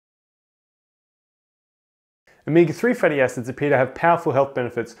Omega-3 fatty acids appear to have powerful health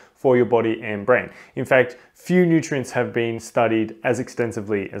benefits for your body and brain. In fact, few nutrients have been studied as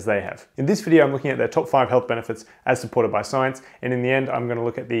extensively as they have. In this video, I'm looking at their top 5 health benefits as supported by science, and in the end, I'm going to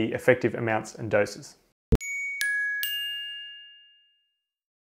look at the effective amounts and doses.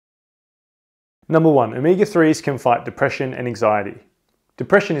 Number 1, omega-3s can fight depression and anxiety.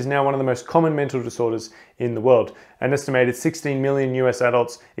 Depression is now one of the most common mental disorders in the world. An estimated 16 million US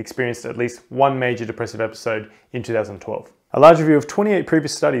adults experienced at least one major depressive episode in 2012. A large review of 28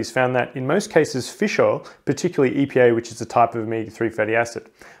 previous studies found that in most cases fish oil, particularly EPA, which is a type of omega-3 fatty acid,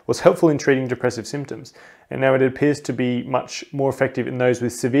 was helpful in treating depressive symptoms. And now it appears to be much more effective in those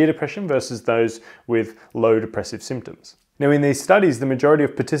with severe depression versus those with low depressive symptoms. Now, in these studies, the majority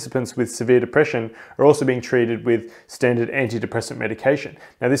of participants with severe depression are also being treated with standard antidepressant medication.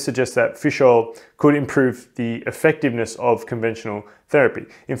 Now, this suggests that fish oil could improve the effectiveness of conventional therapy.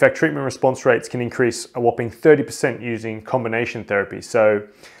 In fact, treatment response rates can increase a whopping 30% using combination therapy. So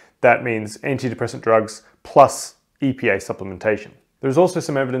that means antidepressant drugs plus EPA supplementation. There's also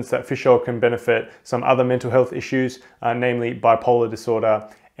some evidence that fish oil can benefit some other mental health issues, namely bipolar disorder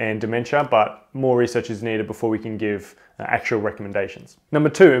and dementia, but more research is needed before we can give actual recommendations. Number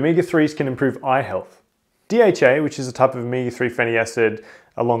 2, omega-3s can improve eye health. DHA, which is a type of omega-3 fatty acid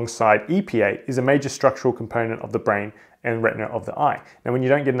alongside EPA, is a major structural component of the brain and retina of the eye. Now, when you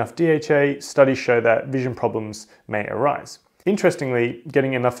don't get enough DHA, studies show that vision problems may arise. Interestingly,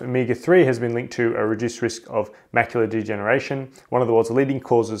 getting enough omega-3 has been linked to a reduced risk of macular degeneration, one of the world's leading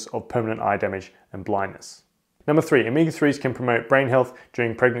causes of permanent eye damage and blindness. Number 3, omega-3s can promote brain health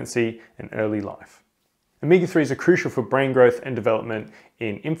during pregnancy and early life. Omega-3s are crucial for brain growth and development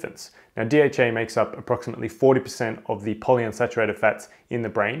in infants. Now, DHA makes up approximately 40% of the polyunsaturated fats in the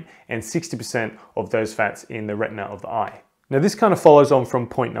brain and 60% of those fats in the retina of the eye. Now, this kind of follows on from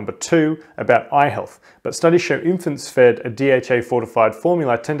point number 2 about eye health, but studies show infants fed a DHA fortified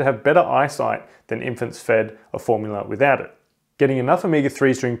formula tend to have better eyesight than infants fed a formula without it. Getting enough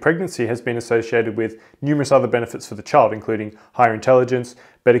omega-3s during pregnancy has been associated with numerous other benefits for the child, including higher intelligence,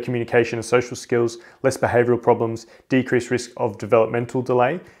 better communication and social skills, less behavioral problems, decreased risk of developmental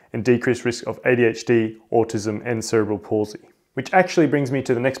delay, and decreased risk of ADHD, autism, and cerebral palsy. Which actually brings me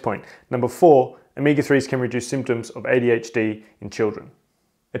to the next point. Number 4, omega-3s can reduce symptoms of ADHD in children.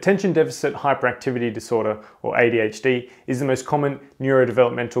 Attention deficit hyperactivity disorder, or ADHD, is the most common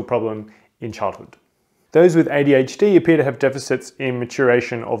neurodevelopmental problem in childhood. Those with ADHD appear to have deficits in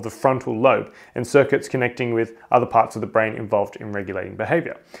maturation of the frontal lobe and circuits connecting with other parts of the brain involved in regulating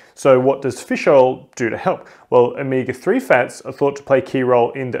behavior. So what does fish oil do to help? Well, omega-3 fats are thought to play a key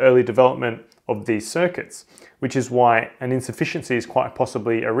role in the early development of these circuits, which is why an insufficiency is quite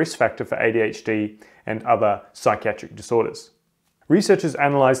possibly a risk factor for ADHD and other psychiatric disorders. Researchers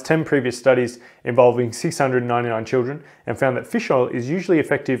analysed 10 previous studies involving 699 children and found that fish oil is usually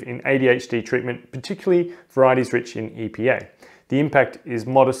effective in ADHD treatment, particularly varieties rich in EPA. The impact is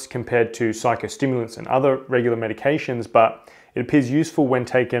modest compared to psychostimulants and other regular medications, but it appears useful when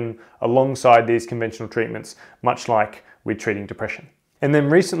taken alongside these conventional treatments, much like with treating depression. And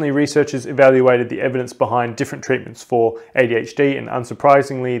then recently, researchers evaluated the evidence behind different treatments for ADHD, and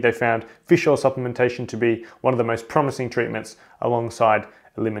unsurprisingly, they found fish oil supplementation to be one of the most promising treatments alongside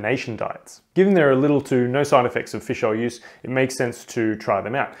elimination diets. Given there are little to no side effects of fish oil use, it makes sense to try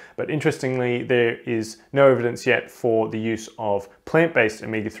them out. But interestingly, there is no evidence yet for the use of plant-based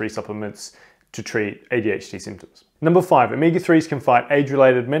omega-3 supplements to treat ADHD symptoms. Number 5, omega-3s can fight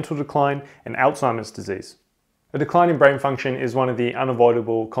age-related mental decline and Alzheimer's disease. A decline in brain function is one of the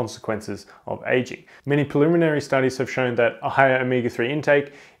unavoidable consequences of aging. Many preliminary studies have shown that a higher omega-3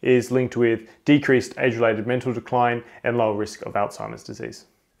 intake is linked with decreased age-related mental decline and lower risk of Alzheimer's disease.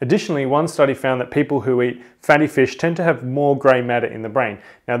 Additionally, one study found that people who eat fatty fish tend to have more grey matter in the brain.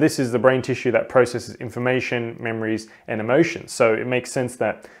 Now, this is the brain tissue that processes information, memories, and emotions. So it makes sense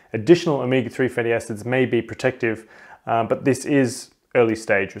that additional omega-3 fatty acids may be protective, but this is early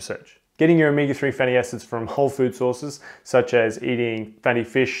stage research. Getting your omega-3 fatty acids from whole food sources, such as eating fatty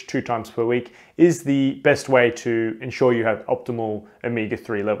fish 2 times per week, is the best way to ensure you have optimal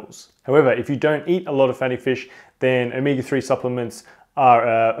omega-3 levels. However, if you don't eat a lot of fatty fish, then omega-3 supplements are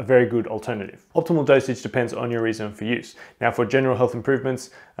a very good alternative. Optimal dosage depends on your reason for use. Now, for general health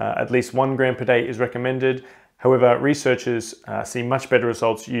improvements, at least 1 gram per day is recommended. However, researchers see much better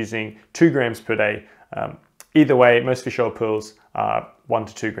results using 2 grams per day. Either way, most fish oil pills are 1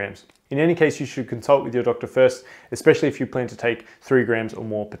 to 2 grams. In any case, you should consult with your doctor first, especially if you plan to take 3 grams or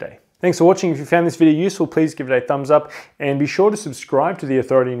more per day. Thanks for watching. If you found this video useful, please give it a thumbs up and be sure to subscribe to the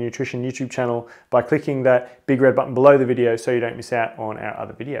Authority Nutrition YouTube channel by clicking that big red button below the video so you don't miss out on our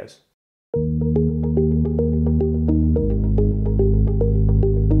other videos.